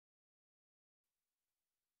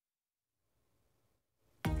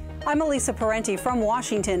I'm Elisa Parenti from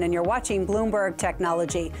Washington, and you're watching Bloomberg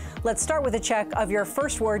Technology. Let's start with a check of your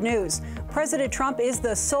first word news. President Trump is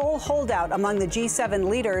the sole holdout among the G7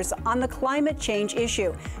 leaders on the climate change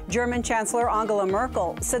issue. German Chancellor Angela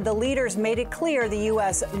Merkel said the leaders made it clear the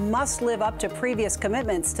U.S. must live up to previous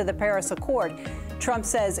commitments to the Paris Accord. Trump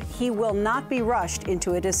says he will not be rushed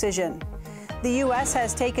into a decision. The U.S.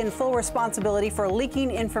 has taken full responsibility for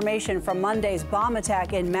leaking information from Monday's bomb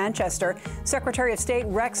attack in Manchester. Secretary of State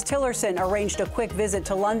Rex Tillerson arranged a quick visit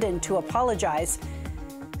to London to apologize,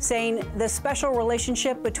 saying the special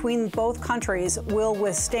relationship between both countries will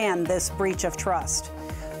withstand this breach of trust.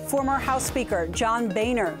 Former House Speaker John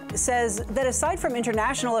Boehner says that aside from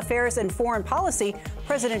international affairs and foreign policy,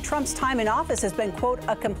 President Trump's time in office has been, quote,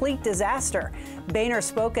 a complete disaster. Boehner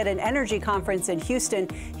spoke at an energy conference in Houston.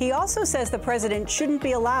 He also says the president shouldn't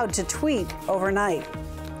be allowed to tweet overnight.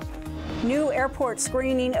 New airport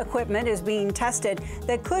screening equipment is being tested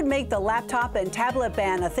that could make the laptop and tablet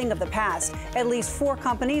ban a thing of the past. At least 4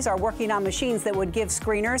 companies are working on machines that would give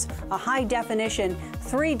screeners a high-definition,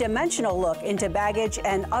 3-dimensional look into baggage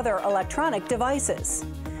and other electronic devices.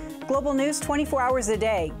 Global news 24 hours a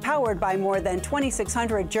day, powered by more than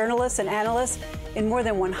 2,600 journalists and analysts in more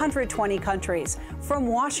than 120 countries. From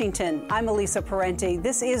Washington, I'm Elisa Parenti.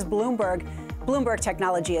 This is Bloomberg. Bloomberg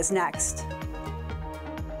Technology is next.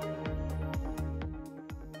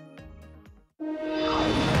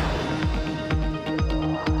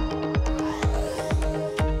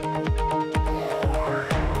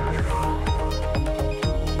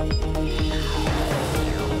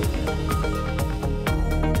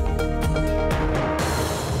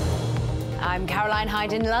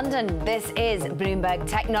 In London, this is Bloomberg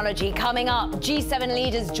Technology. Coming up, G7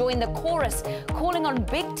 leaders join the chorus calling on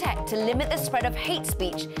big tech to limit the spread of hate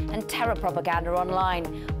speech and terror propaganda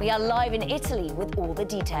online. We are live in Italy with all the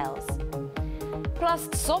details. Plus,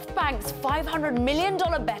 SoftBank's $500 million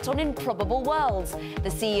bet on Improbable worlds. The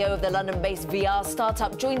CEO of the London-based VR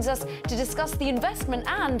startup joins us to discuss the investment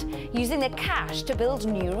and using the cash to build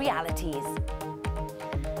new realities.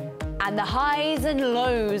 And the highs and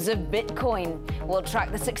lows of Bitcoin. We'll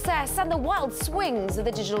track the success and the wild swings of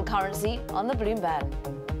the digital currency on the Bloomberg.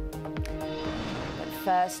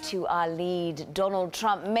 First to our lead, Donald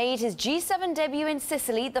Trump made his G7 debut in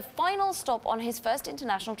Sicily, the final stop on his first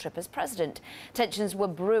international trip as president. Tensions were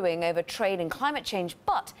brewing over trade and climate change,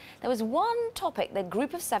 but there was one topic the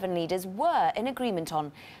group of 7 leaders were in agreement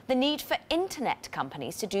on: the need for internet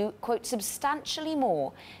companies to do, quote, substantially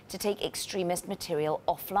more to take extremist material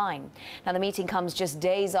offline. Now, the meeting comes just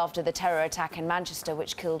days after the terror attack in Manchester,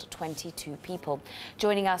 which killed 22 people.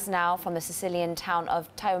 Joining us now from the Sicilian town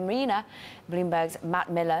of Taormina, Bloomberg's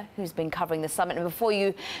Matt Miller, who's been covering the summit. And before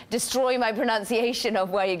you destroy my pronunciation of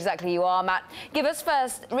where exactly you are, Matt, give us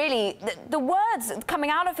first, really, the words coming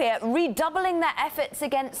out of here, redoubling their efforts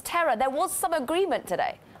against terror. There was some agreement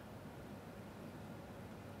today.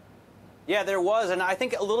 Yeah, there was, and I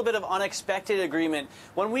think a little bit of unexpected agreement.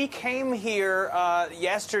 When we came here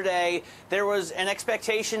yesterday, there was an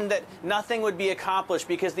expectation that nothing would be accomplished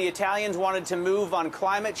because the Italians wanted to move on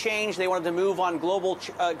climate change, they wanted to move on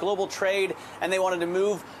global trade, and they wanted to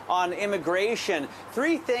move on immigration.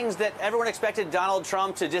 3 things that everyone expected Donald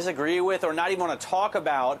Trump to disagree with or not even want to talk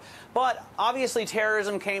about. But obviously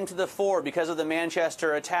terrorism came to the fore because of the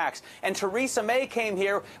Manchester attacks. And Theresa May came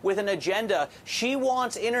here with an agenda. She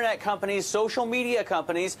wants internet companies, social media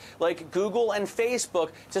companies like Google and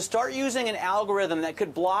Facebook to start using an algorithm that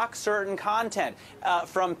could block certain content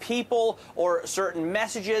from people or certain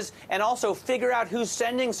messages, and also figure out who's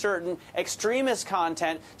sending certain extremist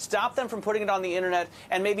content, stop them from putting it on the internet,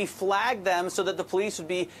 and maybe flag them so that the police would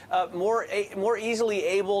be more easily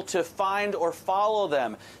able to find or follow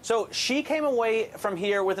them. So she came away from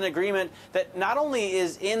here with an agreement that not only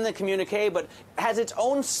is in the communique, but has its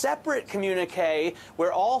own separate communique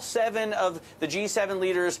where all 7 of the G7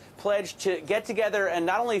 leaders pledged to get together and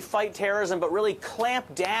not only fight terrorism, but really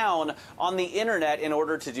clamp down on the internet in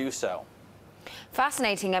order to do so.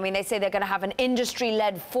 Fascinating. I mean, they say they're going to have an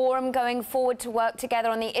industry-led forum going forward to work together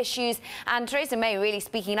on the issues. And Theresa May really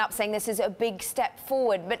speaking up, saying this is a big step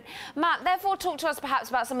forward. But, Matt, therefore, talk to us perhaps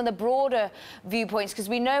about some of the broader viewpoints, because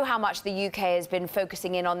we know how much the UK has been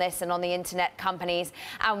focusing in on this and on the internet companies.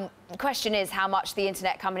 And the question is how much the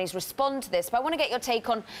internet companies respond to this. But I want to get your take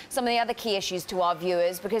on some of the other key issues to our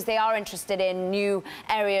viewers, because they are interested in new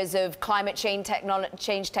areas of climate change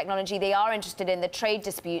technology. They are interested in the trade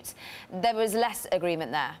disputes. There was less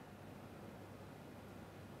agreement there.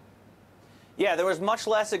 Yeah, there was much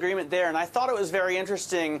less agreement there, and I thought it was very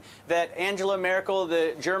interesting that Angela Merkel,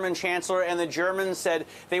 the German chancellor, and the Germans said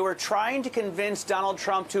they were trying to convince Donald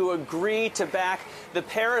Trump to agree to back the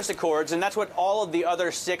Paris Accords, and that's what all of the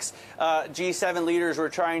other 6 G7 leaders were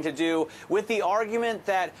trying to do, with the argument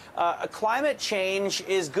that climate change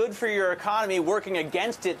is good for your economy, working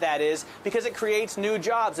against it, that is, because it creates new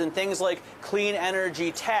jobs and things like clean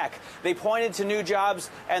energy tech. They pointed to new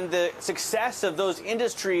jobs and the success of those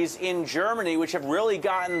industries in Germany, which have really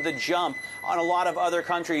gotten the jump on a lot of other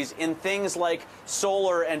countries in things like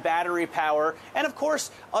solar and battery power. And of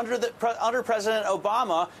course, under President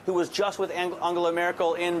Obama, who was just with Angela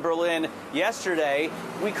Merkel in Berlin yesterday,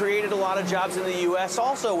 we created a lot of jobs in the U.S.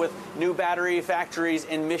 also with new battery factories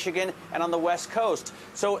in Michigan and on the West Coast.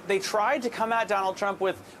 So they tried to come at Donald Trump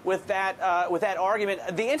with that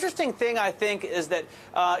argument. The interesting thing, I think, is that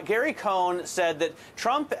Gary Cohn said that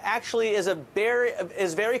Trump actually is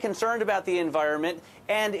very concerned about the environment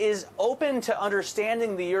and is open to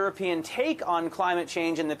understanding the European take on climate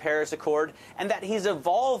change in the Paris Accord, and that he's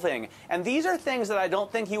evolving. And these are things that I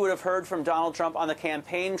don't think he would have heard from Donald Trump on the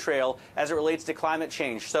campaign trail as it relates to climate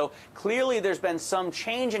change. So clearly there's been some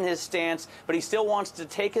change in his stance, but he still wants to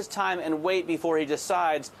take his time and wait before he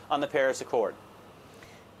decides on the Paris Accord.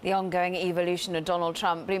 The ongoing evolution of Donald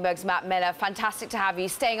Trump. Bloomberg's Matt Miller, fantastic to have you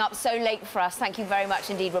staying up so late for us. Thank you very much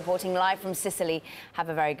indeed, reporting live from Sicily. Have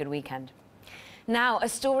a very good weekend. Now, a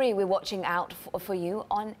story we're watching out for you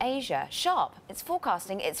on Asia. Sharp, it's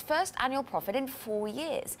forecasting its first annual profit in 4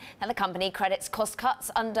 years. Now, the company credits cost cuts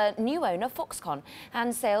under new owner Foxconn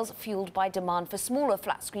and sales fueled by demand for smaller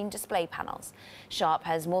flat-screen display panels. Sharp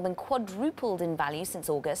has more than quadrupled in value since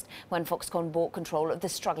August, when Foxconn bought control of the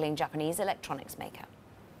struggling Japanese electronics maker.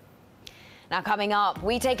 Now, coming up,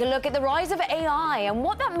 we take a look at the rise of AI and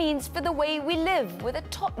what that means for the way we live with a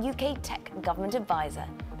top UK tech government advisor.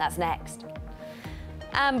 That's next.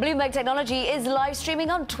 And Bloomberg Technology is live streaming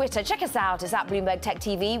on Twitter. Check us out. It's at Bloomberg Tech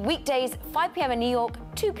TV. Weekdays, 5 p.m. in New York,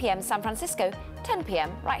 2 p.m. San Francisco, 10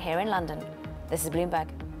 p.m. right here in London. This is Bloomberg.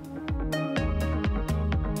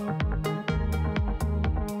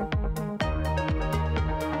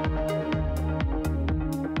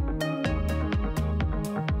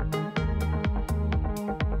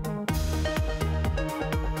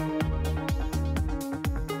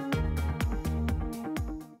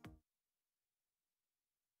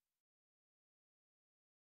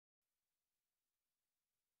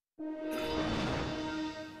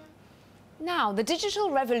 Now, the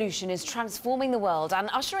digital revolution is transforming the world and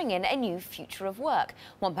ushering in a new future of work.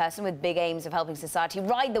 One person with big aims of helping society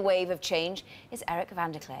ride the wave of change is Eric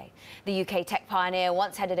van der Kleij. The UK tech pioneer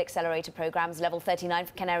once headed accelerator programs Level 39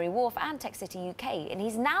 for Canary Wharf and Tech City UK, and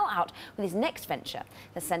he's now out with his next venture,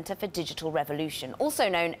 the Centre for Digital Revolution, also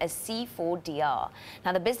known as C4DR.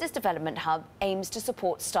 Now, the Business Development Hub aims to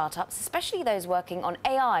support startups, especially those working on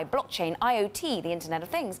AI, blockchain, IoT, the Internet of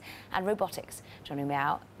Things, and robotics. Joining me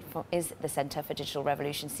out is the Centre for Digital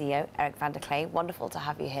Revolution CEO, Eric van der Kleij. Wonderful to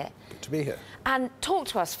have you here. Good to be here. And talk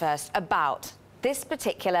to us first about this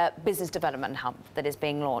particular business development hub that is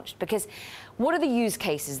being launched, because what are the use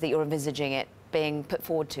cases that you're envisaging it being put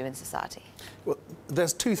forward to in society? Well,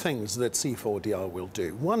 there's 2 things that C4DR will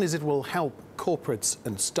do. One is it will help corporates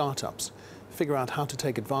and startups figure out how to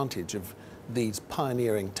take advantage of these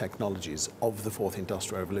pioneering technologies of the 4th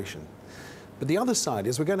Industrial Revolution. But the other side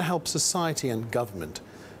is we're going to help society and government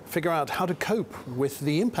figure out how to cope with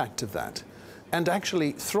the impact of that and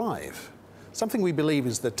actually thrive. Something we believe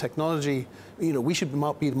is that technology, we should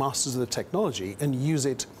be the masters of the technology and use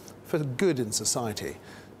it for good in society.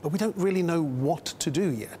 But we don't really know what to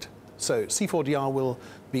do yet. So C4DR will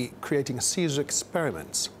be creating a series of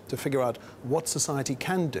experiments to figure out what society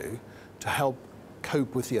can do to help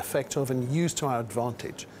cope with the effect of and use to our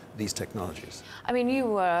advantage these technologies. I mean, you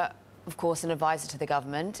were, of course, an advisor to the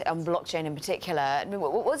government on blockchain in particular.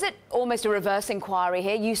 Was it almost a reverse inquiry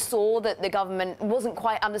here? You saw that the government wasn't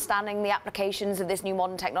quite understanding the applications of this new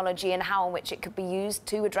modern technology and how in which it could be used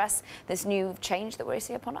to address this new change that we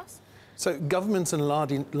see upon us? So governments and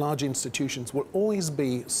large institutions will always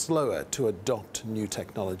be slower to adopt new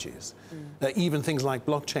technologies. Even things like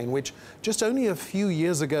blockchain, which just only a few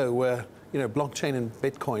years ago were, blockchain and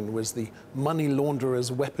Bitcoin was the money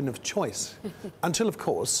launderer's weapon of choice. Until, of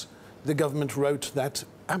course, the government wrote that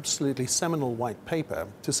absolutely seminal white paper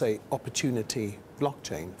to say opportunity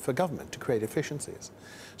blockchain for government to create efficiencies.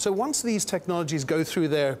 So once these technologies go through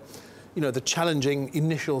their, the challenging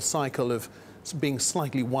initial cycle of being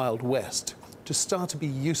slightly Wild West to start to be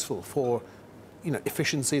useful for,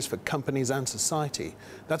 efficiencies for companies and society,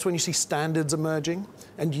 that's when you see standards emerging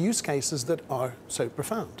and use cases that are so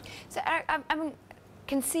profound. So, Eric,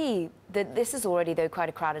 can see that this is already, though, quite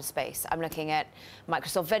a crowded space. I'm looking at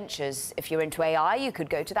Microsoft Ventures. If you're into AI, you could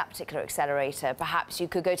go to that particular accelerator. Perhaps you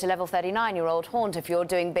could go to Level 39, your old haunt, if you're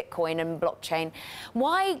doing Bitcoin and blockchain.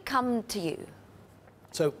 Why come to you?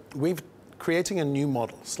 So we're creating a new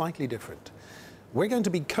model, slightly different. We're going to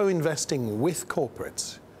be co-investing with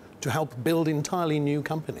corporates to help build entirely new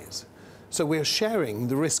companies. So we're sharing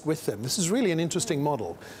the risk with them. This is really an interesting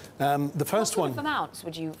model. The first one... What sort of amounts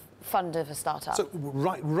would you fund of a startup? So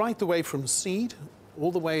right the way from seed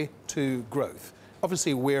all the way to growth.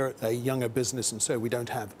 Obviously, we're a younger business, and so we don't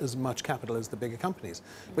have as much capital as the bigger companies.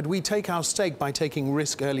 But we take our stake by taking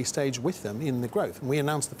risk early stage with them in the growth. And we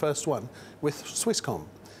announced the first one with Swisscom.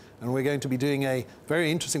 And we're going to be doing a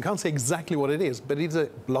very interesting, can't say exactly what it is, but it's a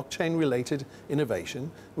blockchain-related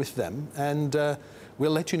innovation with them. And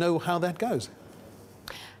we'll let you know how that goes.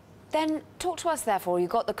 Then talk to us, therefore.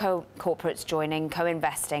 You've got the corporates joining,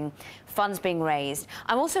 co-investing, funds being raised.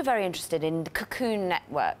 I'm also very interested in the Cocoon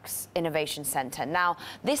Networks Innovation Centre. Now,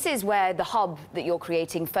 this is where the hub that you're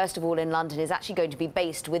creating, first of all in London, is actually going to be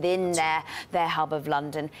based within their hub of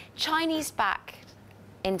London. Chinese-backed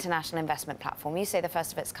international investment platform. You say the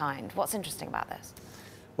first of its kind. What's interesting about this?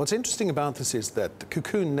 What's interesting about this is that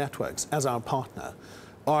Cocoon Networks, as our partner,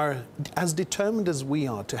 are as determined as we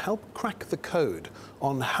are to help crack the code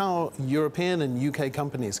on how European and UK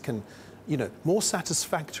companies can, more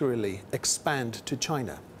satisfactorily expand to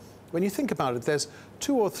China. When you think about it, there's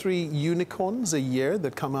 2 or 3 unicorns a year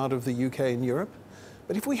that come out of the UK and Europe.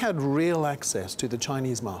 But if we had real access to the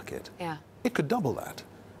Chinese market, it could double that.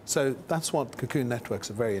 So that's what Cocoon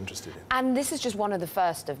Networks are very interested in. And this is just one of the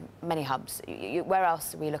first of many hubs. Where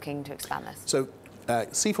else are we looking to expand this? So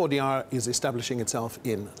C4DR is establishing itself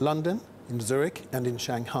in London, in Zurich, and in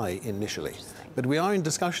Shanghai initially. But we are in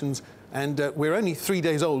discussions, and we're only 3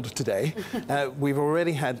 days old today. We've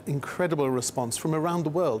already had incredible response from around the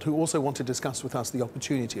world who also want to discuss with us the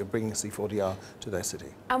opportunity of bringing C4DR to their city.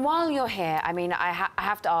 And while you're here, I mean, I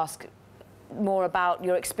have to ask more about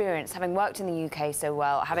your experience, having worked in the UK so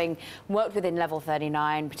well, having worked within Level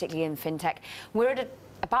 39, particularly in fintech. We're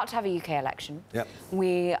about to have a UK election. Yep.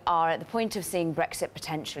 We are at the point of seeing Brexit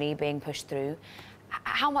potentially being pushed through.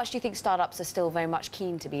 How much do you think startups are still very much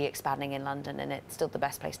keen to be expanding in London, and it's still the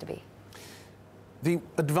best place to be? The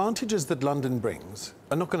advantages that London brings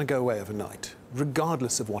are not going to go away overnight,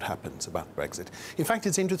 regardless of what happens about Brexit. In fact,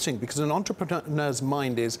 it's interesting because an entrepreneur's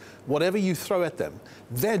mind is whatever you throw at them,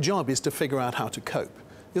 their job is to figure out how to cope,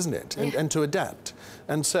 isn't it? And to adapt.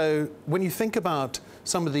 And so when you think about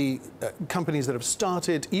some of the companies that have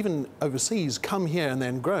started, even overseas, come here and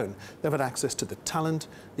then grown, they've had access to the talent,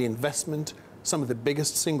 the investment, some of the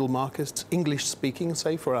biggest single markets, English-speaking,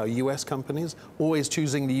 say, for our US companies, always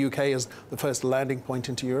choosing the UK as the first landing point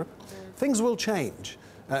into Europe. Things will change.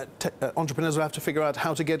 Entrepreneurs will have to figure out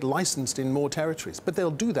how to get licensed in more territories, but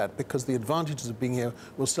they'll do that because the advantages of being here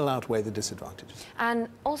will still outweigh the disadvantages. And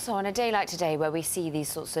also on a day like today, where we see these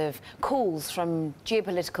sorts of calls from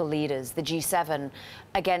geopolitical leaders, the G7,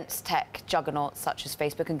 against tech juggernauts such as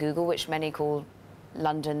Facebook and Google, which many call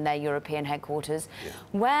London their European headquarters.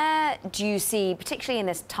 Where do you see, particularly in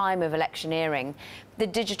this time of electioneering, the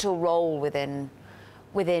digital role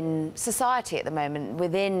within society at the moment,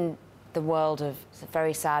 within the world of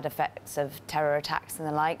very sad effects of terror attacks and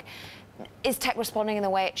the like? Is tech responding in the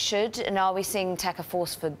way it should? And are we seeing tech a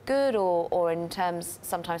force for good or in terms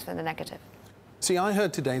sometimes for the negative? See, I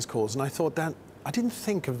heard today's calls and I thought that I didn't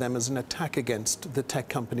think of them as an attack against the tech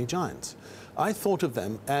company giants. I thought of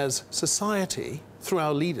them as society, through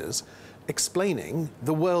our leaders, explaining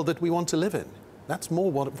the world that we want to live in. That's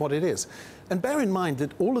more what it is. And bear in mind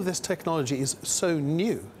that all of this technology is so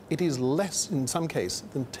new. It is less, in some cases,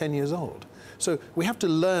 than 10 years old. So we have to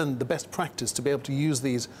learn the best practice to be able to use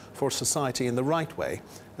these for society in the right way.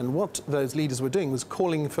 And what those leaders were doing was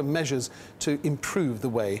calling for measures to improve the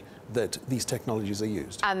way that these technologies are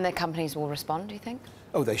used. And the companies will respond, do you think?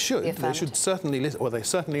 Oh, they should. They should certainly listen, or they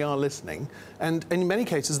certainly are listening. And in many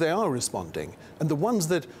cases, they are responding. And the ones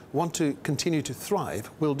that want to continue to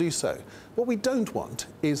thrive will do so. What we don't want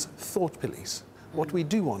is thought police. What we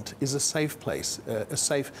do want is a safe place, a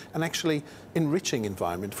safe and actually enriching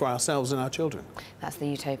environment for ourselves and our children. That's the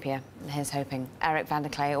utopia. Here's hoping. Eric van der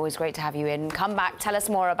Kleij, always great to have you in. Come back, tell us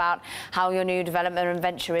more about how your new development and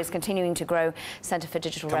venture is continuing to grow. Centre for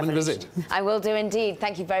Digital Revolution. Come and visit. I will do indeed.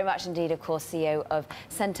 Thank you very much indeed, of course, CEO of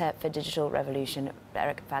Centre for Digital Revolution,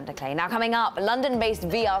 Eric van der Kleij. Now coming up, London-based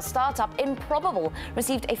VR startup Improbable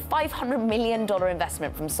received a $500 million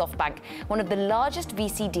investment from SoftBank, one of the largest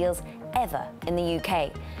VC deals ever in the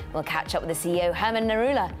UK. We'll catch up with the CEO, Herman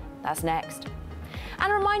Narula. That's next.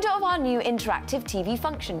 And a reminder of our new interactive TV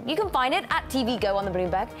function. You can find it at TV Go on the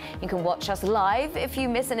Bloomberg. You can watch us live. If you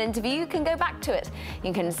miss an interview, you can go back to it.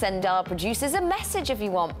 You can send our producers a message if you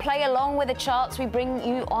want. Play along with the charts we bring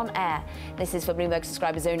you on air. This is for Bloomberg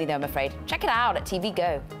subscribers only, though, I'm afraid. Check it out at TV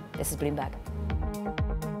Go. This is Bloomberg.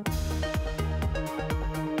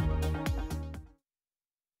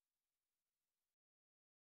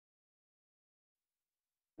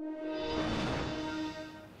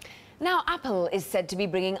 Now, Apple is said to be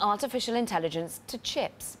bringing artificial intelligence to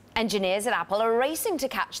chips. Engineers at Apple are racing to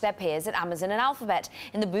catch their peers at Amazon and Alphabet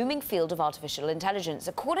in the booming field of artificial intelligence.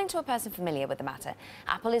 According to a person familiar with the matter,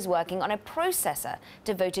 Apple is working on a processor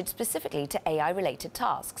devoted specifically to AI-related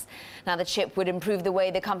tasks. Now, the chip would improve the way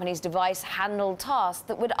the company's device handled tasks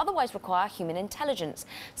that would otherwise require human intelligence,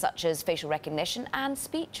 such as facial recognition and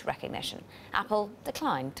speech recognition. Apple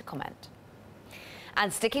declined to comment.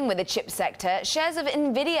 And sticking with the chip sector, shares of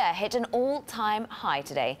Nvidia hit an all-time high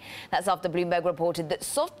today. That's after Bloomberg reported that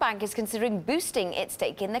SoftBank is considering boosting its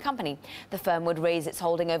stake in the company. The firm would raise its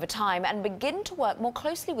holding over time and begin to work more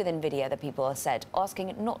closely with Nvidia, the people have said, asking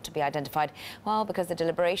it not to be identified. Well, because the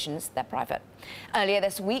deliberations, they're private. Earlier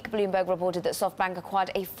this week, Bloomberg reported that SoftBank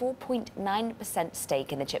acquired a 4.9%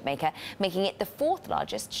 stake in the chipmaker, making it the fourth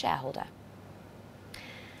largest shareholder.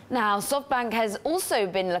 Now, SoftBank has also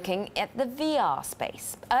been looking at the VR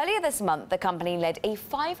space. Earlier this month, the company led a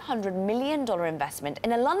 $500 million investment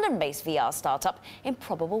in a London-based VR startup,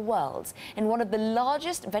 Improbable Worlds, in one of the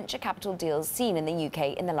largest venture capital deals seen in the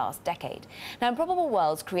UK in the last decade. Now, Improbable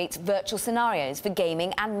Worlds creates virtual scenarios for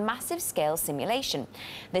gaming and massive-scale simulation.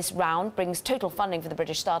 This round brings total funding for the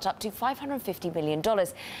British startup to $550 million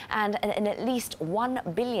and an at least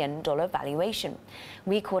 $1 billion valuation.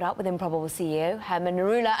 We caught up with Improbable CEO Herman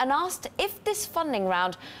Narula and asked if this funding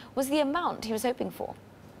round was the amount he was hoping for.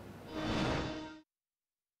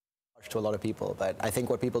 To a lot of people, but I think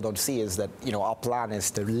what people don't see is that, our plan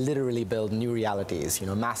is to literally build new realities,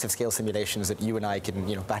 massive scale simulations that you and I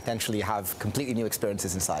can, potentially have completely new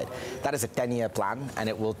experiences inside. That is a 10-year plan, and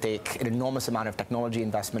it will take an enormous amount of technology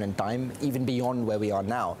investment and time, even beyond where we are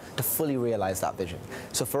now, to fully realize that vision.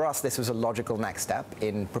 So for us, this was a logical next step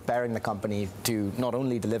in preparing the company to not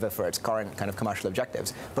only deliver for its current kind of commercial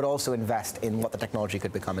objectives, but also invest in what the technology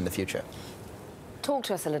could become in the future. Talk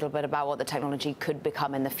to us a little bit about what the technology could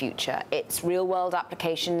become in the future. It's real-world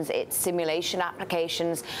applications, it's simulation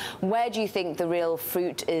applications. Where do you think the real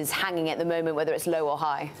fruit is hanging at the moment, whether it's low or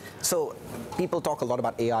high? So people talk a lot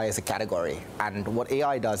about AI as a category, and what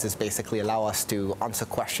AI does is basically allow us to answer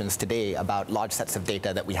questions today about large sets of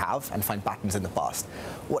data that we have and find patterns in the past.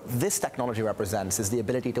 What this technology represents is the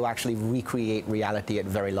ability to actually recreate reality at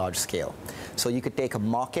very large scale. So you could take a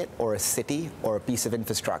market or a city or a piece of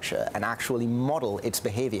infrastructure and actually model its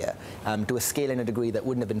behavior to a scale and a degree that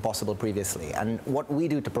wouldn't have been possible previously. And what we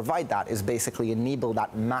do to provide that is basically enable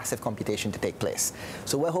that massive computation to take place.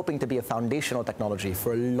 So we're hoping to be a foundational technology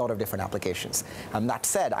for a lot of different applications. That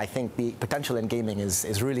said, I think the potential in gaming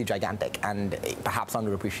is really gigantic and perhaps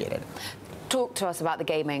underappreciated. Talk to us about the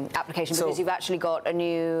gaming application, because you've actually got a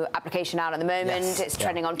new application out at the moment. Yes, it's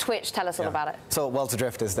trending on Twitch. Tell us all about it. So Worlds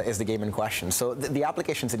Adrift is the game in question. So the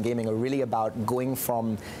applications in gaming are really about going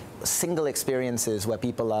from single experiences where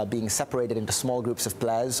people are being separated into small groups of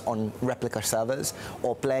players on replica servers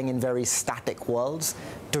or playing in very static worlds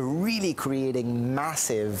to really creating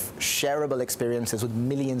massive shareable experiences with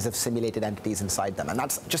millions of simulated entities inside them. And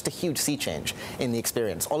that's just a huge sea change in the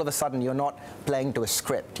experience. All of a sudden, you're not playing to a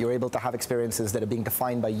script. You're able to have experiences that are being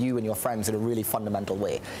defined by you and your friends in a really fundamental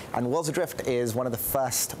way. And Worlds Adrift is one of the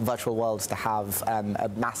first virtual worlds to have a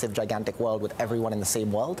massive, gigantic world with everyone in the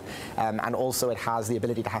same world. And also it has the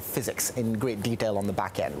ability to have physics in great detail on the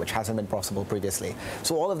back end, which hasn't been possible previously.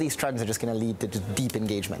 So all of these trends are just going to lead to just deep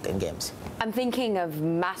engagement in games. I'm thinking of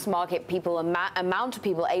mass market people, amount of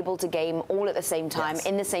people able to game all at the same time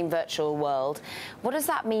in the same virtual world. What does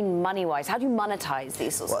that mean money-wise? How do you monetize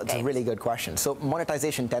these sorts of games? It's a really good question. So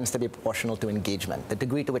monetization tends to be proportional to engagement, the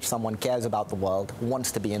degree to which someone cares about the world,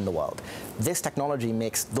 wants to be in the world. This technology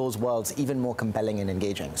makes those worlds even more compelling and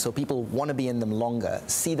engaging. So people want to be in them longer,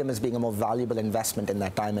 see them as being a more valuable investment in their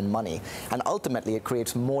time and money. And ultimately, it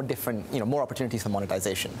creates more different, more opportunities for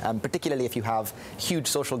monetization, particularly if you have huge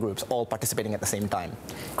social groups all participating at the same time.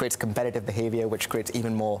 It creates competitive behavior, which creates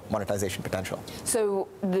even more monetization potential. So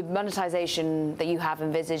the monetization that you have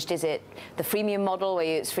envisaged, is it the freemium model where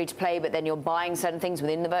it's free to play, but then you're buying certain things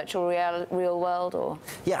within the virtual real world, or?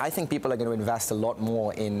 Yeah, I think people are going to invest a lot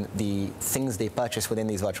more in the things they purchase within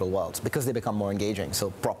these virtual worlds because they become more engaging. So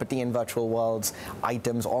property in virtual worlds,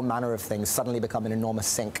 items, all manner of things suddenly become an enormous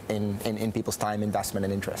sink in people's time, investment,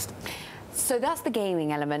 and interest. So that's the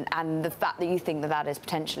gaming element, and the fact that you think that that is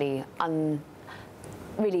potentially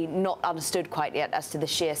really not understood quite yet as to the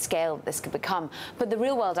sheer scale that this could become. But the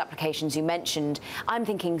real-world applications you mentioned, I'm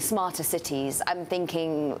thinking smarter cities, I'm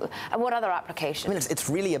thinking, and what other applications? I mean, it's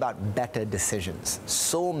really about better decisions.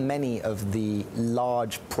 So many of the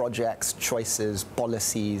large projects, choices,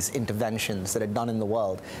 policies, interventions that are done in the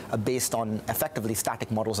world are based on effectively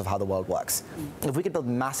static models of how the world works. If we could build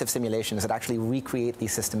massive simulations that actually recreate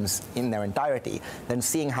these systems in their entirety, then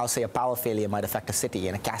seeing how, say, a power failure might affect a city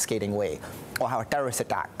in a cascading way, or how a terrorist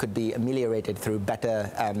attack could be ameliorated through better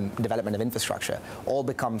development of infrastructure, all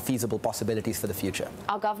become feasible possibilities for the future.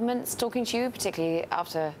 Are governments talking to you, particularly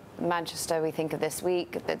after Manchester, we think of this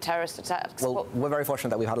week, the terrorist attacks? Well, we're very fortunate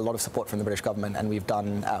that we've had a lot of support from the British government, and we've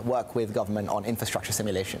done work with government on infrastructure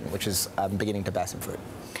simulation, which is beginning to bear some fruit.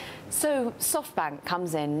 So SoftBank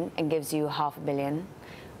comes in and gives you $500 million.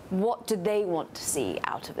 What do they want to see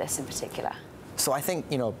out of this in particular? So I think,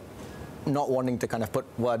 not wanting to kind of put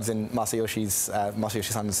words in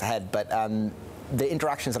Masayoshi-san's head, but the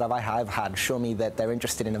interactions that I've had show me that they're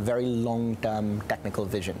interested in a very long-term technical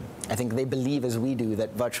vision. I think they believe, as we do,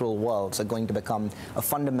 that virtual worlds are going to become a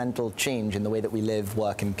fundamental change in the way that we live,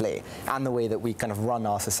 work, and play, and the way that we kind of run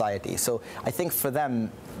our society. So I think for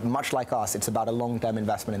them, much like us, it's about a long-term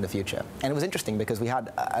investment in the future. And it was interesting because we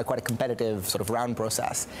had quite a competitive sort of round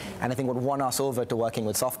process. And I think what won us over to working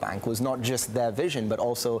with SoftBank was not just their vision, but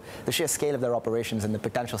also the sheer scale of their operations and the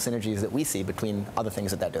potential synergies that we see between other things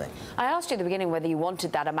that they're doing. I asked you at the beginning whether you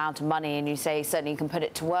wanted that amount of money, and you say certainly you can put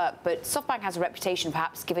it to work, but SoftBank has a reputation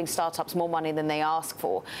perhaps giving startups more money than they ask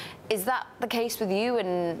for. Is that the case with you,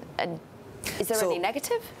 and is there any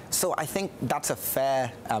negative? So I think that's a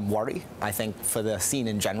fair worry, I think, for the scene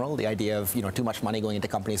in general, the idea of too much money going into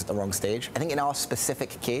companies at the wrong stage. I think in our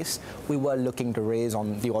specific case, we were looking to raise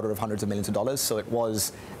on the order of hundreds of millions of dollars, so it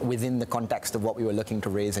was within the context of what we were looking to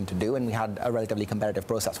raise and to do, and we had a relatively competitive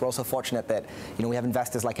process. We're also fortunate that we have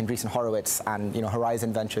investors like Andreessen Horowitz and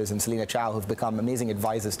Horizon Ventures and Selena Chow who've become amazing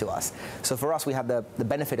advisors to us. So for us, we had the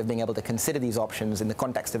benefit of being able to consider these options in the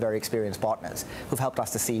context of very experienced partners who've helped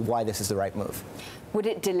us to see why this is the right move. Would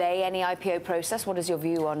it delay any IPO process? What is your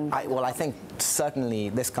view on? Well, I think certainly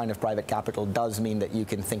this kind of private capital does mean that you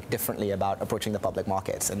can think differently about approaching the public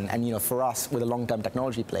markets. And for us, with a long-term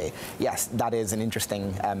technology play, yes, that is an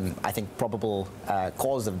interesting, I think, probable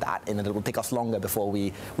cause of that, in that it will take us longer before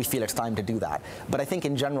we feel it's time to do that. But I think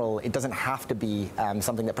in general, it doesn't have to be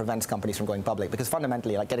something that prevents companies from going public, because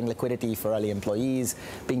fundamentally, like getting liquidity for early employees,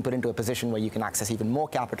 being put into a position where you can access even more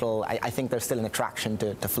capital, I think there's still an attraction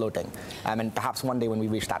to floating. And perhaps one day when we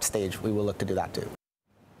reach that stage, we will look to do that too.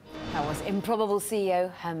 That was Improbable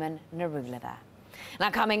CEO Herman Narula there.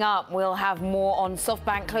 Now, coming up, we'll have more on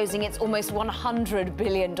SoftBank closing its almost $100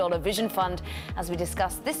 billion vision fund as we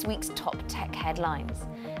discuss this week's top tech headlines.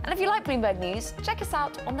 And if you like Bloomberg News, check us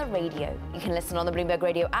out on the radio. You can listen on the Bloomberg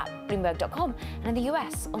Radio app, Bloomberg.com, and in the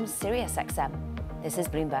US on SiriusXM. This is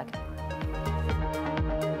Bloomberg.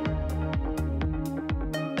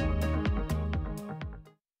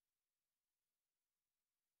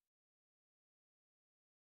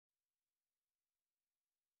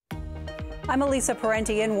 I'm Elisa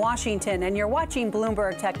Parenti in Washington, and you're watching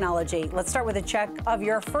Bloomberg Technology. Let's start with a check of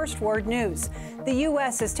your first word news. The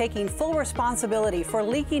U.S. is taking full responsibility for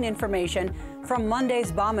leaking information from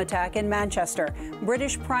Monday's bomb attack in Manchester.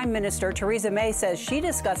 British Prime Minister Theresa May says she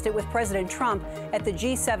discussed it with President Trump at the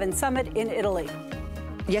G7 summit in Italy.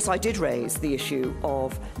 Yes, I did raise the issue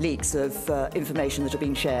of leaks of information that are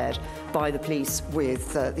being shared by the police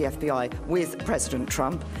with the FBI with President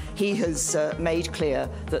Trump. He has made clear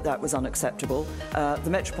that that was unacceptable. The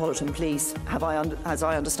Metropolitan Police have, as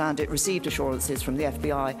I understand it, received assurances from the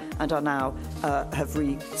FBI and are now have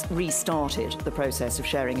restarted the process of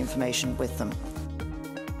sharing information with them.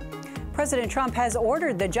 President Trump has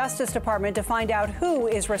ordered the Justice Department to find out who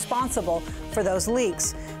is responsible for those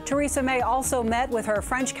leaks. Theresa May also met with her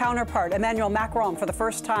French counterpart, Emmanuel Macron, for the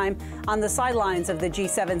first time on the sidelines of the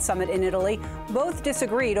G7 summit in Italy. Both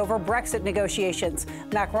disagreed over Brexit negotiations.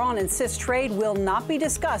 Macron insists trade will not be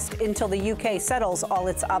discussed until the UK settles all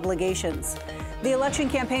its obligations. The election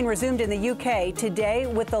campaign resumed in the UK today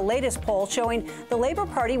with the latest poll showing the Labour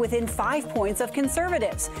Party within 5 points of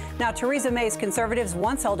Conservatives. Now, Theresa May's Conservatives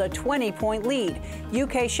once held a 20-point lead.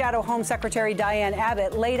 UK Shadow Home Secretary Diane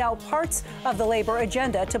Abbott laid out parts of the Labour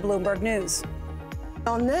agenda to Bloomberg News.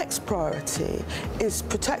 Our next priority is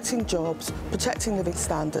protecting jobs, protecting living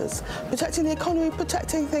standards, protecting the economy,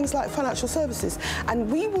 protecting things like financial services. And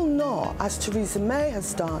we will not, as Theresa May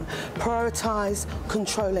has done, prioritise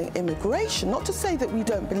controlling immigration. Not to say that we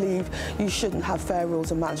don't believe you shouldn't have fair rules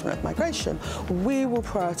and management of migration. We will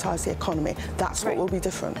prioritise the economy. That's what will be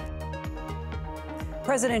different.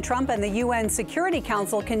 President Trump and the UN Security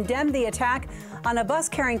Council condemned the attack on a bus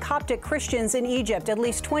carrying Coptic Christians in Egypt. At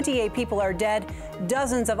least 28 people are dead.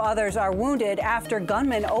 Dozens of others are wounded after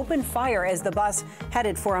gunmen opened fire as the bus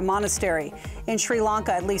headed for a monastery. In Sri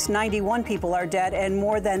Lanka, at least 91 people are dead and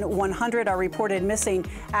more than 100 are reported missing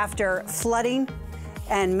after flooding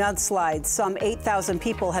and mudslides. Some 8,000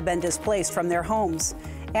 people have been displaced from their homes.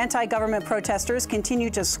 Anti-government protesters continue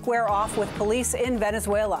to square off with police in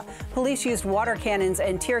Venezuela. Police used water cannons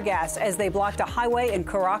and tear gas as they blocked a highway in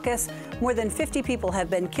Caracas. More than 50 people have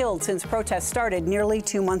been killed since protests started nearly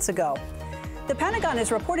 2 months ago. The Pentagon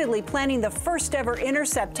is reportedly planning the first ever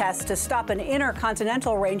intercept test to stop an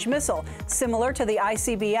intercontinental range missile, similar to the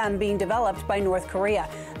ICBM being developed by North Korea.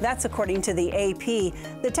 That's according to the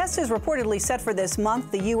AP. The test is reportedly set for this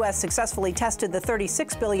month. The U.S. successfully tested the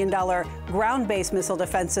 $36 billion ground-based missile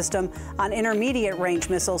defense system on intermediate range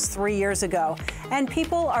missiles 3 years ago. And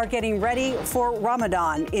people are getting ready for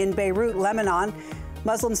Ramadan in Beirut, Lebanon.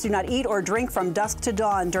 Muslims do not eat or drink from dusk to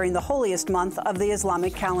dawn during the holiest month of the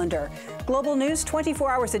Islamic calendar. Global news 24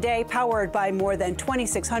 hours a day, powered by more than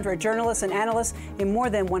 2,600 journalists and analysts in more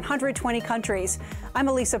than 120 countries. I'm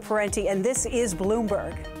Elisa Parenti, and this is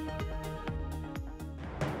Bloomberg.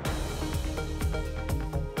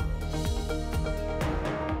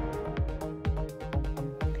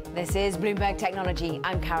 This is Bloomberg Technology.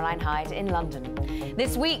 I'm Caroline Hyde in London.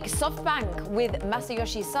 This week, SoftBank, with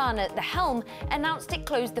Masayoshi Son at the helm, announced it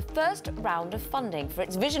closed the first round of funding for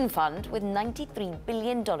its Vision Fund with $93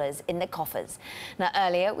 billion in the coffers. Now,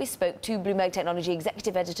 earlier, we spoke to Bloomberg Technology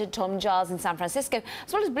Executive Editor Tom Giles in San Francisco,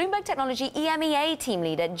 as well as Bloomberg Technology EMEA team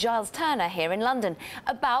leader Giles Turner here in London,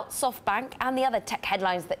 about SoftBank and the other tech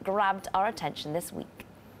headlines that grabbed our attention this week.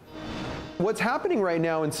 What's happening right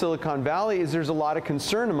now in Silicon Valley is there's a lot of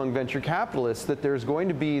concern among venture capitalists that there's going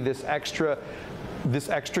to be this extra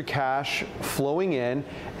cash flowing in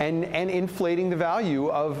and inflating the value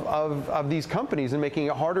of these companies and making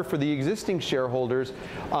it harder for the existing shareholders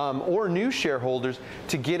or new shareholders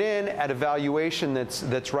to get in at a valuation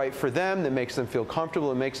that's right for them, that makes them feel comfortable,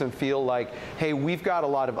 and makes them feel like, hey, we've got a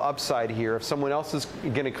lot of upside here. If someone else is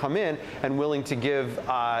going to come in and willing to give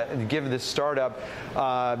this startup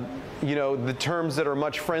the terms that are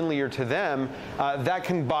much friendlier to them, that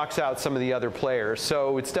can box out some of the other players.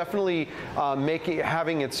 So it's definitely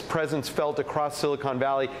having its presence felt across Silicon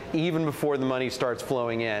Valley even before the money starts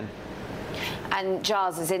flowing in. And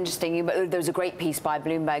Giles, it's interesting, there was a great piece by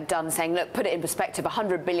Bloomberg done saying, look, put it in perspective, a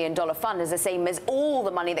 $100 billion fund is the same as all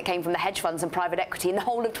the money that came from the hedge funds and private equity in the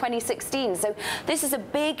whole of 2016. So this is a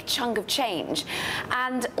big chunk of change.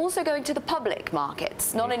 And also going to the public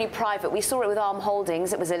markets, not only private. We saw it with Arm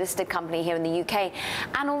Holdings. It was a listed company here in the UK.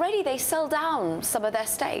 And already they sell down some of their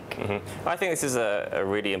stake. Mm-hmm. I think this is a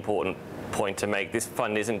really important point to make. This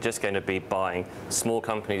fund isn't just going to be buying small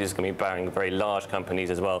companies, it's going to be buying very large companies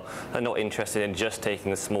as well. They're not interested in just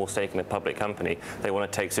taking a small stake in a public company. They want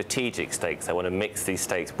to take strategic stakes. They want to mix these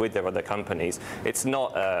stakes with their other companies.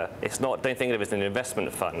 Don't think of it as an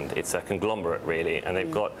investment fund. It's a conglomerate, really, and they've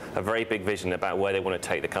got a very big vision about where they want to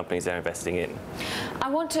take the companies they're investing in. I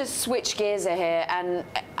want to switch gears here, and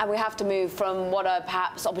we have to move from what are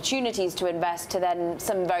perhaps opportunities to invest to then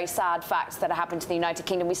some very sad facts that have happened to the United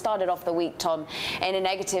Kingdom. We started off the week, Tom, in a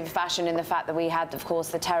negative fashion in the fact that we had, of course,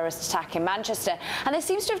 the terrorist attack in Manchester. And there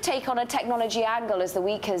seems to have taken on a technology angle as the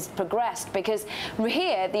week has progressed, because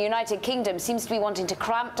here, the United Kingdom seems to be wanting to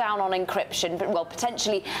clamp down on encryption, but, well,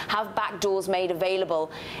 potentially have backdoors made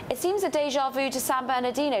available. It seems a deja vu to San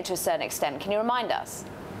Bernardino to a certain extent. Can you remind us?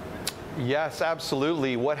 Yes,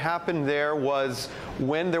 absolutely. What happened there was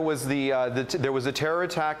when there was there was a terror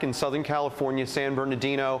attack in Southern California, San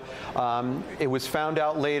Bernardino. It was found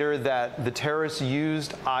out later that the terrorists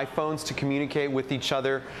used iPhones to communicate with each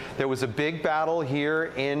other. There was a big battle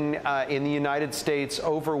here in the United States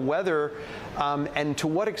over whether and to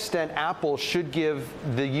what extent Apple should give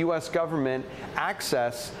the U.S. government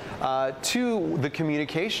access to the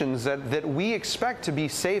communications that we expect to be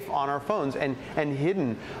safe on our phones and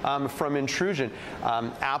hidden from intrusion.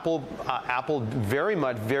 Apple very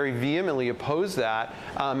vehemently opposed that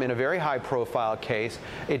in a very high-profile case.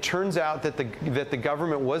 It turns out that the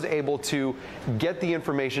government was able to get the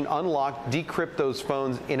information, unlock, decrypt those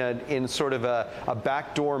phones in sort of a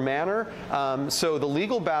backdoor manner. So the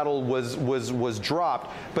legal battle was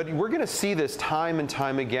dropped. But we're going to see this time and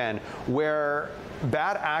time again, where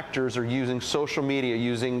bad actors are using social media,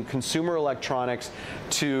 using consumer electronics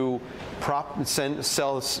to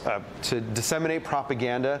to disseminate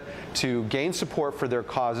propaganda, to gain support for their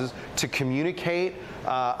causes, to communicate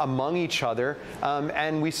among each other.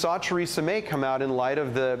 And we saw Theresa May come out in light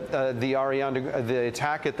of the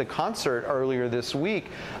attack at the concert earlier this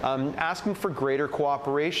week, asking for greater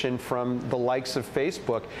cooperation from the likes of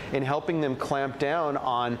Facebook in helping them clamp down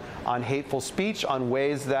on hateful speech, on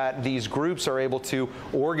ways that these groups are able to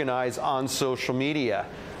organize on social media.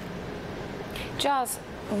 Giles,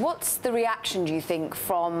 what's the reaction, do you think,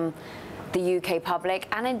 from the UK public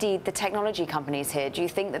and indeed the technology companies here? Do you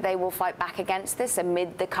think that they will fight back against this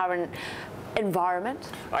amid the current environment?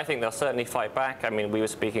 I think they'll certainly fight back. I mean, we were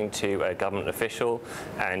speaking to a government official,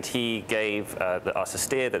 and he gave us a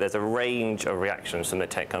steer that there's a range of reactions from the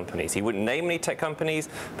tech companies. He wouldn't name any tech companies,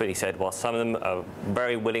 but he said, well, some of them are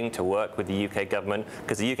very willing to work with the UK government,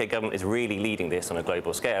 because the UK government is really leading this on a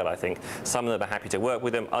global scale, I think. Some of them are happy to work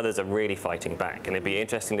with them, others are really fighting back. And it'd be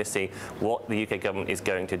interesting to see what the UK government is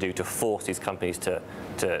going to do to force these companies to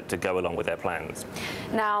go along with their plans.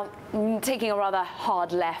 Now, taking a rather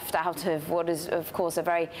hard left out of what is, of course, a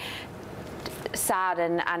very sad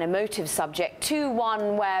and emotive subject to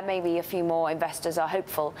one where maybe a few more investors are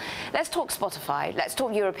hopeful. Let's talk Spotify. Let's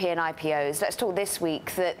talk European IPOs. Let's talk this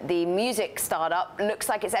week that the music startup looks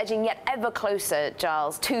like it's edging yet ever closer,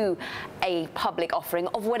 Giles, to a public offering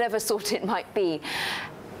of whatever sort it might be.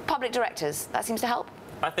 Public directors, that seems to help.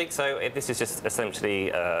 I think so. This is just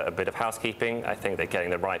essentially a bit of housekeeping. I think they're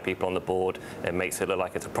getting the right people on the board. It makes it look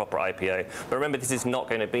like it's a proper IPO. But remember, this is not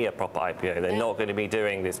going to be a proper IPO. They're not going to be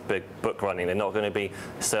doing this big book running. They're not going to be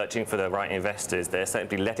searching for the right investors. They're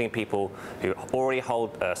simply letting people who already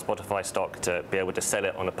hold Spotify stock to be able to sell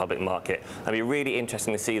it on the public market. It'll be really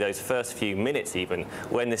interesting to see those first few minutes, even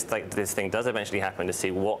when this thing does eventually happen, to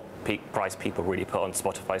see what price people really put on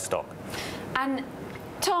Spotify stock. And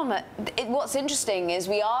Tom, what's interesting is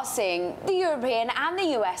we are seeing the European and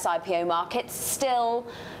the US IPO markets still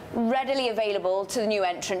readily available to the new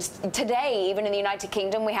entrants. Today, even in the United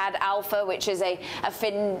Kingdom, we had Alpha, which is a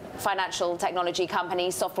financial technology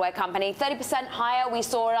company, software company, 30% higher. We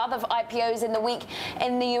saw other IPOs in the week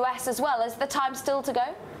in the US as well. Is the time still to go?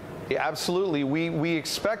 Absolutely. We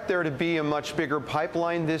expect there to be a much bigger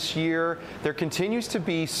pipeline this year. There continues to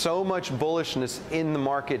be so much bullishness in the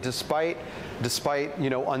market, despite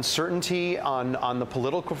uncertainty on the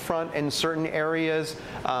political front in certain areas,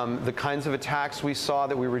 the kinds of attacks we saw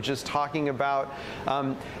that we were just talking about.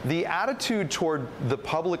 The attitude toward the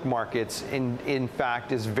public markets, in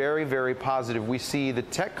fact, is very, very positive. We see the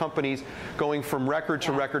tech companies going from record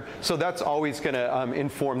to record, so that's always going to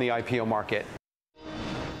inform the IPO market.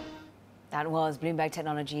 That was Bloomberg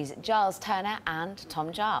Technologies' Giles Turner and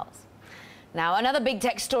Tom Giles. Now, another big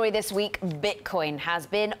tech story this week, Bitcoin has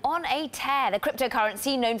been on a tear. The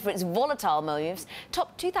cryptocurrency, known for its volatile moves,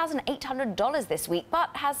 topped $2,800 this week, but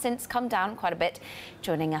has since come down quite a bit.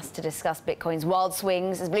 Joining us to discuss Bitcoin's wild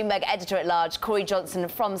swings is Bloomberg editor-at-large Corey Johnson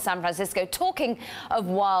from San Francisco. Talking of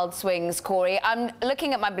wild swings, Corey, I'm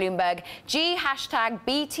looking at my Bloomberg,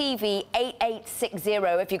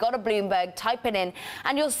 #BTV8860. If you've got a Bloomberg, type it in,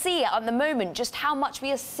 and you'll see at the moment just how much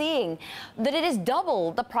we are seeing, that it is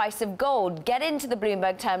double the price of gold. Get into the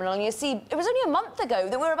Bloomberg terminal and you see it was only a month ago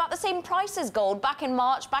that we were about the same price as gold, back in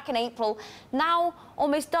March, back in April, now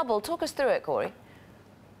almost double. Talk us through it, Corey.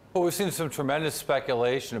 Well, we've seen some tremendous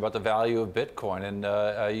speculation about the value of Bitcoin, and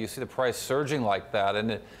you see the price surging like that,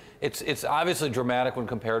 and it's obviously dramatic when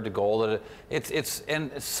compared to gold.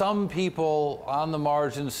 And some people on the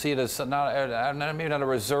margins see it as maybe not a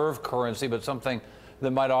reserve currency, but something that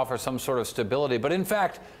might offer some sort of stability. But in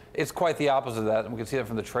fact, it's quite the opposite of that, and we can see that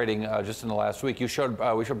from the trading just in the last week. We showed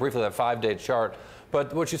briefly that 5-day chart,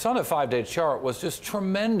 but what you saw in that 5-day chart was just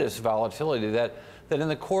tremendous volatility that in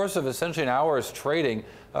the course of essentially an hour's trading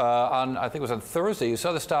on, I think it was on Thursday, you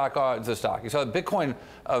saw you saw the Bitcoin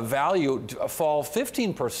value fall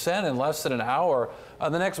 15% in less than an hour.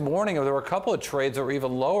 The next morning, there were a couple of trades that were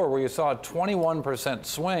even lower, where you saw a 21%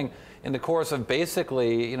 swing in the course of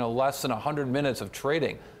basically less than 100 minutes of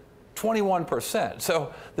trading. 21%.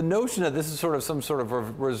 So the notion that this is sort of some sort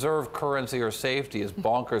of reserve currency or safety is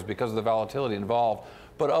bonkers because of the volatility involved.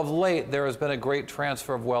 But of late, there has been a great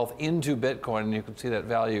transfer of wealth into Bitcoin, and you can see that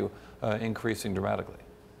value increasing dramatically.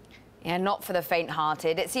 Yeah, not for the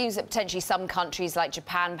faint-hearted. It seems that potentially some countries like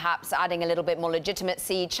Japan perhaps adding a little bit more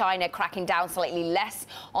legitimacy, China cracking down slightly less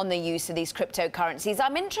on the use of these cryptocurrencies.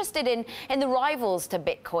 I'm interested in the rivals to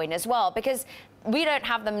Bitcoin as well, because we don't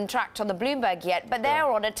have them tracked on the Bloomberg yet, but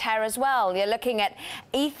they're on a tear as well. You're looking at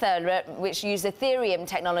Ether, which uses Ethereum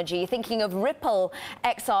technology. You're thinking of Ripple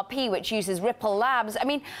XRP, which uses Ripple Labs. I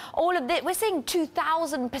mean, all of this, we're seeing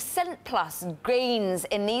 2,000% plus gains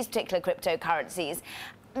in these particular cryptocurrencies.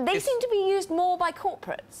 They seem to be used more by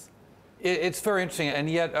corporates. It's very interesting, and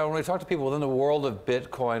yet when we talk to people within the world of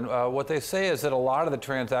Bitcoin, what they say is that a lot of the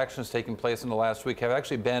transactions taking place in the last week have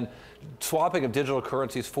actually been swapping of digital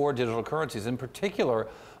currencies for digital currencies. In particular,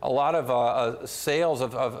 a lot of sales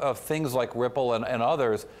of things like Ripple and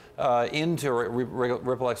others into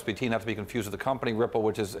Ripple XBT, not to be confused with the company Ripple,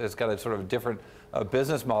 which has got a sort of different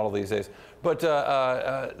business model these days. But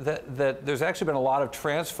that there's actually been a lot of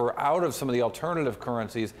transfer out of some of the alternative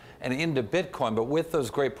currencies and into Bitcoin. But with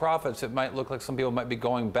those great profits, it might look like some people might be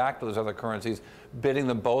going back to those other currencies, bidding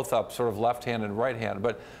them both up, sort of left hand and right hand.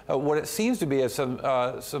 But what it seems to be is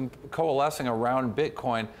some coalescing around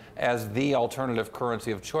Bitcoin as the alternative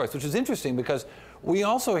currency of choice, which is interesting because we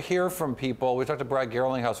also hear from people. We talked to Brad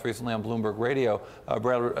Garlinghouse recently on Bloomberg Radio.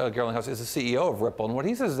 Brad Garlinghouse is the CEO of Ripple, and what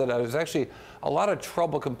he says is that there's actually a lot of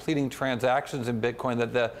trouble completing transactions in Bitcoin,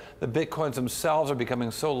 that the Bitcoins themselves are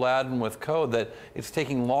becoming so laden with code that it's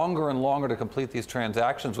taking longer and longer to complete these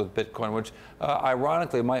transactions with Bitcoin, which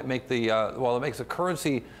ironically might make while it makes the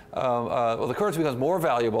currency becomes more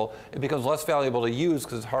valuable, it becomes less valuable to use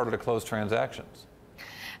because it's harder to close transactions.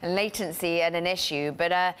 Latency and an issue,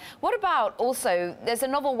 but what about also, there's a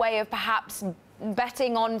novel way of perhaps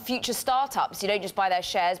betting on future startups. You don't just buy their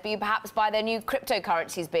shares, but you perhaps buy their new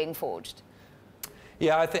cryptocurrencies being forged.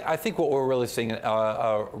 Yeah, I think what we're really seeing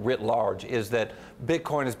writ large is that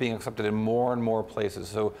Bitcoin is being accepted in more and more places.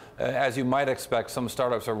 So as you might expect, some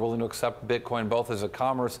startups are willing to accept Bitcoin both as a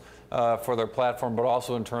commerce for their platform, but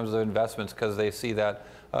also in terms of investments, because they see that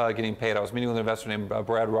getting paid. I was meeting with an investor named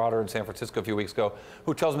Brad Rotter in San Francisco a few weeks ago,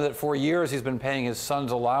 who tells me that for years he's been paying his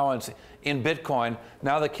son's allowance in Bitcoin.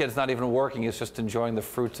 Now the kid's not even working, he's just enjoying the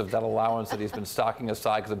fruits of that allowance that he's been stocking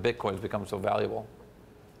aside because the Bitcoin's become so valuable.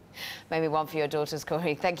 Maybe one for your daughters,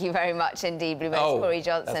 Corey. Thank you very much indeed, Bloomberg's Corey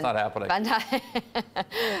Johnson. That's not happening.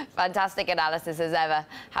 Fantastic analysis as ever.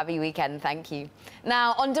 Happy weekend, thank you.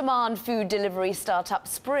 Now, on-demand food delivery startup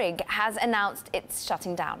Sprig has announced it's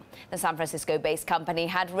shutting down. The San Francisco-based company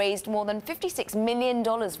had raised more than $56 million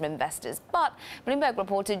from investors, but Bloomberg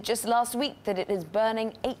reported just last week that it is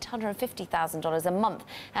burning $850,000 a month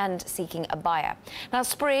and seeking a buyer. Now,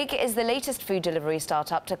 Sprig is the latest food delivery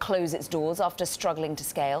startup to close its doors after struggling to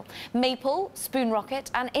scale. Maple, Spoon Rocket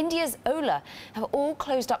and India's Ola have all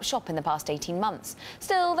closed up shop in the past 18 months.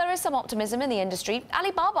 Still, there is some optimism in the industry.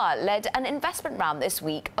 Alibaba led an investment round this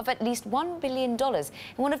week of at least $1 billion in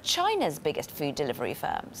one of China's biggest food delivery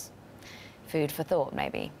firms. Food for thought,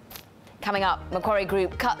 maybe. Coming up, Macquarie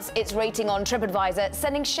Group cuts its rating on TripAdvisor,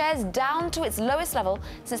 sending shares down to its lowest level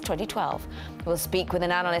since 2012. We'll speak with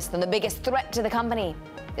an analyst on the biggest threat to the company.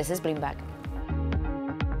 This is Bloomberg.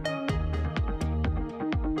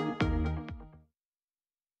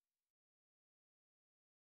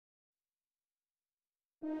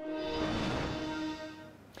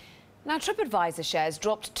 Now, TripAdvisor shares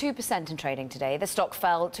dropped 2% in trading today. The stock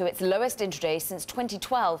fell to its lowest intraday since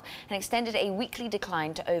 2012 and extended a weekly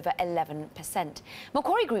decline to over 11%.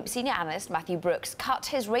 Macquarie Group senior analyst Matthew Brooks cut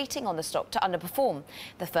his rating on the stock to underperform.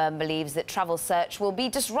 The firm believes that travel search will be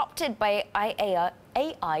disrupted by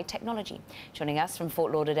AI technology. Joining us from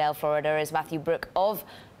Fort Lauderdale, Florida, is Matthew Brooks of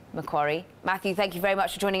Macquarie. Matthew, thank you very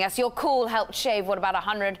much for joining us. Your call helped shave, what, about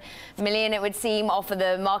 100 million, it would seem, off of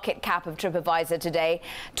the market cap of TripAdvisor today.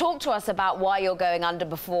 Talk to us about why you're going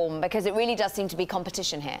underperform, because it really does seem to be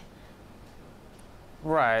competition here.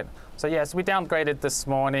 Right. So yes, we downgraded this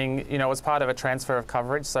morning, as part of a transfer of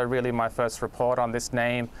coverage. So really my first report on this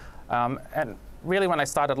name. And really, when I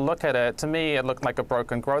started to look at it, to me, it looked like a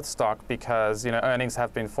broken growth stock because, earnings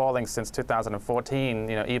have been falling since 2014.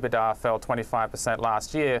 EBITDA fell 25%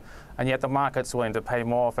 last year, and yet the market's willing to pay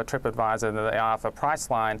more for TripAdvisor than they are for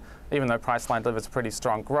Priceline, even though Priceline delivers pretty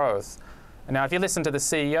strong growth. Now, if you listen to the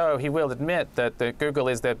CEO, he will admit that Google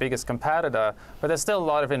is their biggest competitor, but there's still a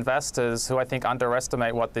lot of investors who I think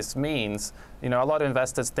underestimate what this means. A lot of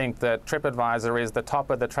investors think that TripAdvisor is the top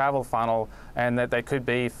of the travel funnel and that they could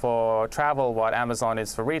be for travel what Amazon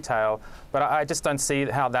is for retail, but I just don't see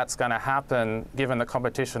how that's going to happen given the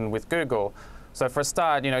competition with Google. So for a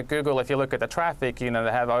start, Google, if you look at the traffic, they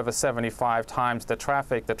have over 75 times the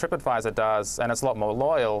traffic that TripAdvisor does, and it's a lot more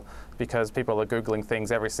loyal because people are Googling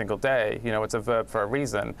things every single day. It's a verb for a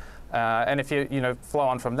reason. And if you flow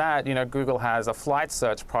on from that, Google has a flight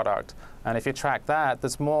search product. And if you track that,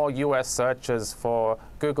 there's more US searches for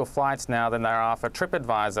Google Flights now than there are for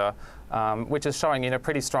TripAdvisor, which is showing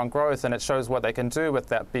pretty strong growth, and it shows what they can do with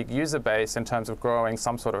that big user base in terms of growing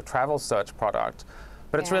some sort of travel search product.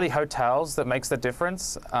 But it's really hotels that makes the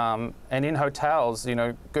difference. And in hotels,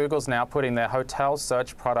 Google's now putting their hotel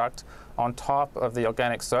search product on top of the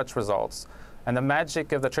organic search results. And the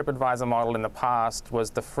magic of the TripAdvisor model in the past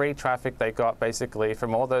was the free traffic they got basically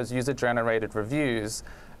from all those user-generated reviews.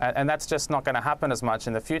 And that's just not going to happen as much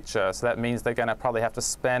in the future. So that means they're going to probably have to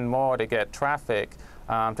spend more to get traffic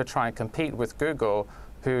to try and compete with Google,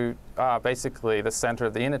 who are basically the center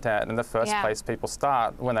of the internet and the first place people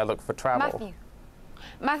start when they look for travel.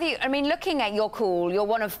 Matthew, I mean, looking at your call, you're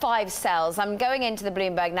one of 5 cells. I'm going into the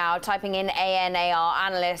Bloomberg now, typing in ANAR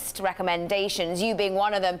analyst recommendations, you being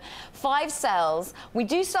one of them. 5 cells. We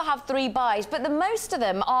do still have 3 buys, but the most of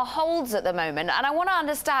them are holds at the moment. And I want to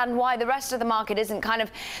understand why the rest of the market isn't kind of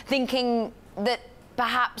thinking that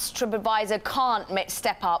perhaps TripAdvisor can't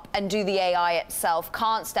step up and do the AI itself,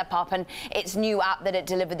 can't step up and its new app that it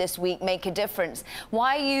delivered this week make a difference.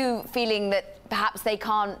 Why are you feeling that perhaps they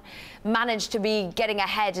can't manage to be getting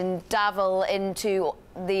ahead and dabble into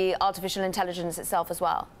the artificial intelligence itself as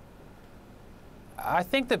well? I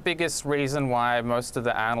think the biggest reason why most of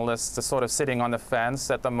the analysts are sort of sitting on the fence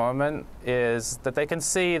at the moment is that they can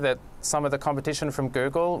see that some of the competition from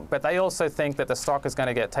Google, but they also think that the stock is going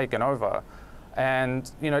to get taken over. And,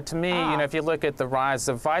 to me, if you look at the rise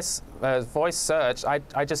of voice search,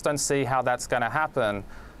 I just don't see how that's going to happen.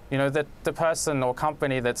 The person or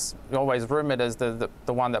company that's always rumored as the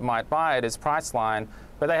one that might buy it is Priceline,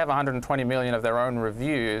 but they have 120 million of their own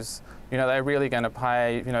reviews. They're really going to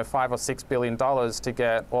pay, $5 or $6 billion to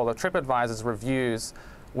get all of TripAdvisor's reviews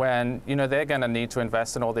when, they're going to need to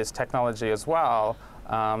invest in all this technology as well.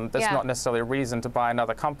 There's not necessarily a reason to buy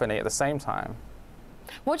another company at the same time.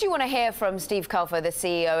 What do you want to hear from Steve Kelfer, the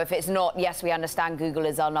CEO, if it's not, yes, we understand Google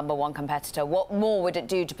is our #1 competitor? What more would it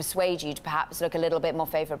do to persuade you to perhaps look a little bit more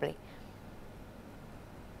favorably?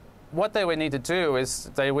 What they would need to do is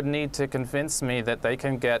they would need to convince me that they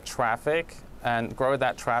can get traffic and grow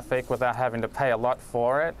that traffic without having to pay a lot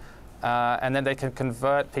for it. And then they can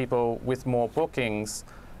convert people with more bookings,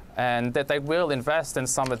 and that they will invest in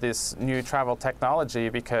some of this new travel technology,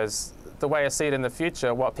 because the way I see it in the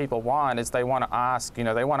future, what people want is they want to ask,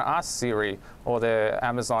 they want to ask Siri or their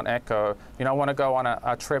Amazon Echo, I want to go on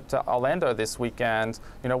a trip to Orlando this weekend,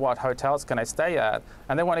 what hotels can I stay at?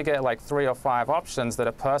 And they want to get like 3 or 5 options that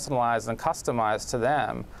are personalized and customized to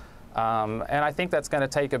them. And I think that's going to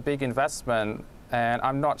take a big investment. And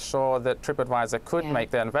I'm not sure that TripAdvisor could make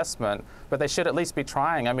that investment, but they should at least be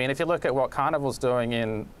trying. I mean, if you look at what Carnival's doing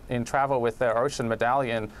in travel with their Ocean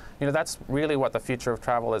Medallion, that's really what the future of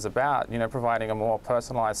travel is about, providing a more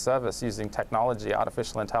personalized service using technology,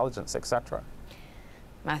 artificial intelligence, etc.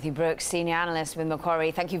 Matthew Brooks, Senior Analyst with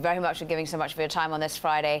Macquarie, thank you very much for giving so much for your time on this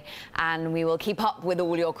Friday, and we will keep up with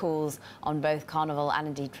all your calls on both Carnival and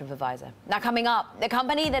indeed TripAdvisor. Now coming up, the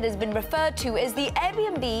company that has been referred to as the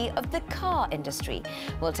Airbnb of the car industry.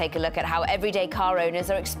 We'll take a look at how everyday car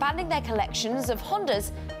owners are expanding their collections of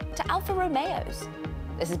Hondas to Alfa Romeos.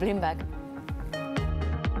 This is Bloomberg.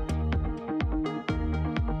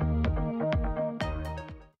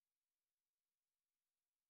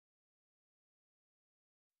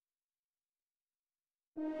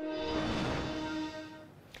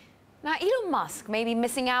 Now, Elon Musk may be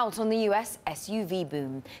missing out on the US SUV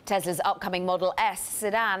boom. Tesla's upcoming Model S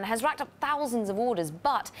sedan has racked up thousands of orders,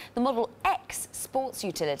 but the Model X sports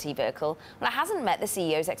utility vehicle, well, it hasn't met the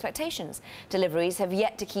CEO's expectations. Deliveries have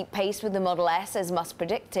yet to keep pace with the Model S, as Musk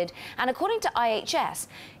predicted, and according to IHS,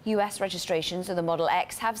 US registrations of the Model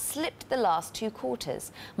X have slipped the last 2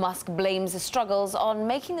 quarters. Musk blames the struggles on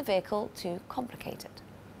making the vehicle too complicated.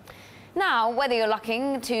 Now, whether you're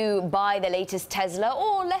looking to buy the latest Tesla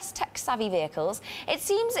or less tech-savvy vehicles, it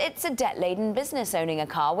seems it's a debt-laden business owning a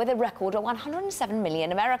car, with a record of 107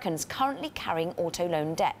 million Americans currently carrying auto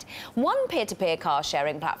loan debt. One peer-to-peer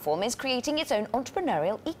car-sharing platform is creating its own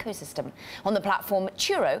entrepreneurial ecosystem. On the platform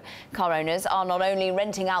Turo, car owners are not only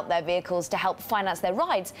renting out their vehicles to help finance their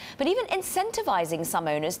rides, but even incentivizing some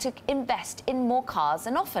owners to invest in more cars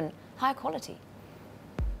and often higher quality.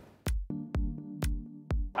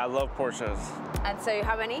 I love Porsches. And so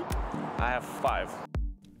how many? I have 5.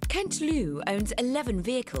 Kent Liu owns 11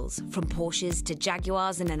 vehicles, from Porsches to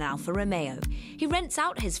Jaguars and an Alfa Romeo. He rents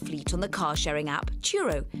out his fleet on the car-sharing app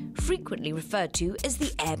Turo, frequently referred to as the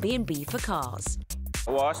Airbnb for cars.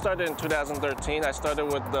 Well, I started in 2013. I started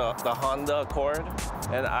with the Honda Accord,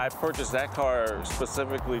 and I purchased that car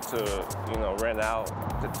specifically to, rent out,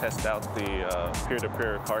 to test out the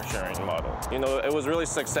peer-to-peer car sharing model. It was really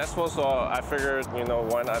successful, so I figured,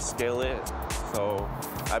 why not scale it? So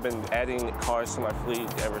I've been adding cars to my fleet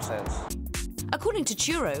ever since. According to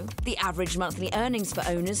Turo, the average monthly earnings for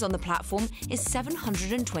owners on the platform is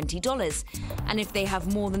 $720. And if they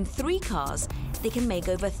have more than 3 cars, they can make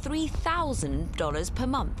over $3,000 per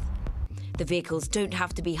month. The vehicles don't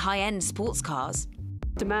have to be high-end sports cars.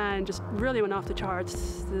 Demand just really went off the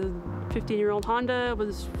charts. The 15-year-old Honda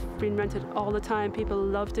was being rented all the time. People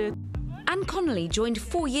loved it. Anne Connolly joined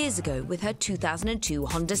 4 years ago with her 2002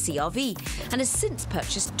 Honda CR-V and has since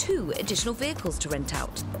purchased 2 additional vehicles to rent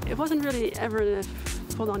out. It wasn't really ever a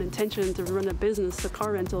full-on intention to run a business, a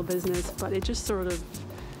car rental business, but it just sort of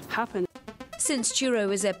happened. Since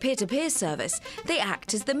Turo is a peer-to-peer service, they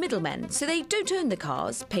act as the middlemen, so they don't own the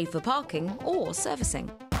cars, pay for parking or servicing.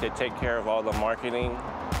 They take care of all the marketing,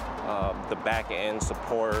 the back-end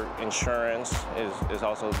support, insurance is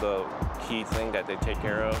also the key thing that they take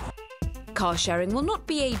care of. Car sharing will not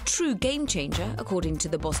be a true game changer, according to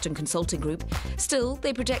the Boston Consulting Group. Still,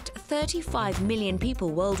 they predict 35 million people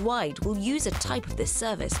worldwide will use a type of this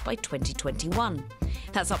service by 2021.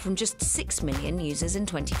 That's up from just 6 million users in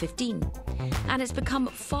 2015. And it's become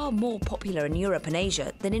far more popular in Europe and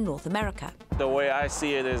Asia than in North America. The way I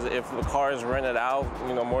see it is if the car is rented out,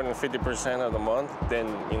 more than 50% of the month, then,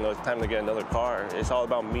 it's time to get another car. It's all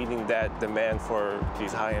about meeting that demand for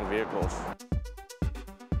these high-end vehicles.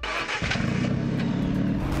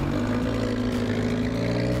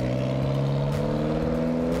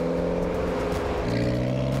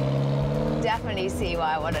 Definitely see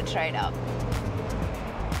why I want to trade up.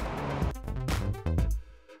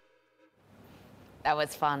 That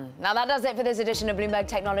was fun. Now that does it for this edition of Bloomberg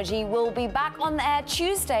Technology. We'll be back on the air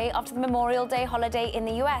Tuesday after the Memorial Day holiday in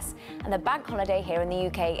the US and the bank holiday here in the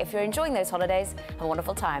UK. If you're enjoying those holidays, have a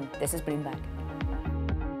wonderful time. This is Bloomberg.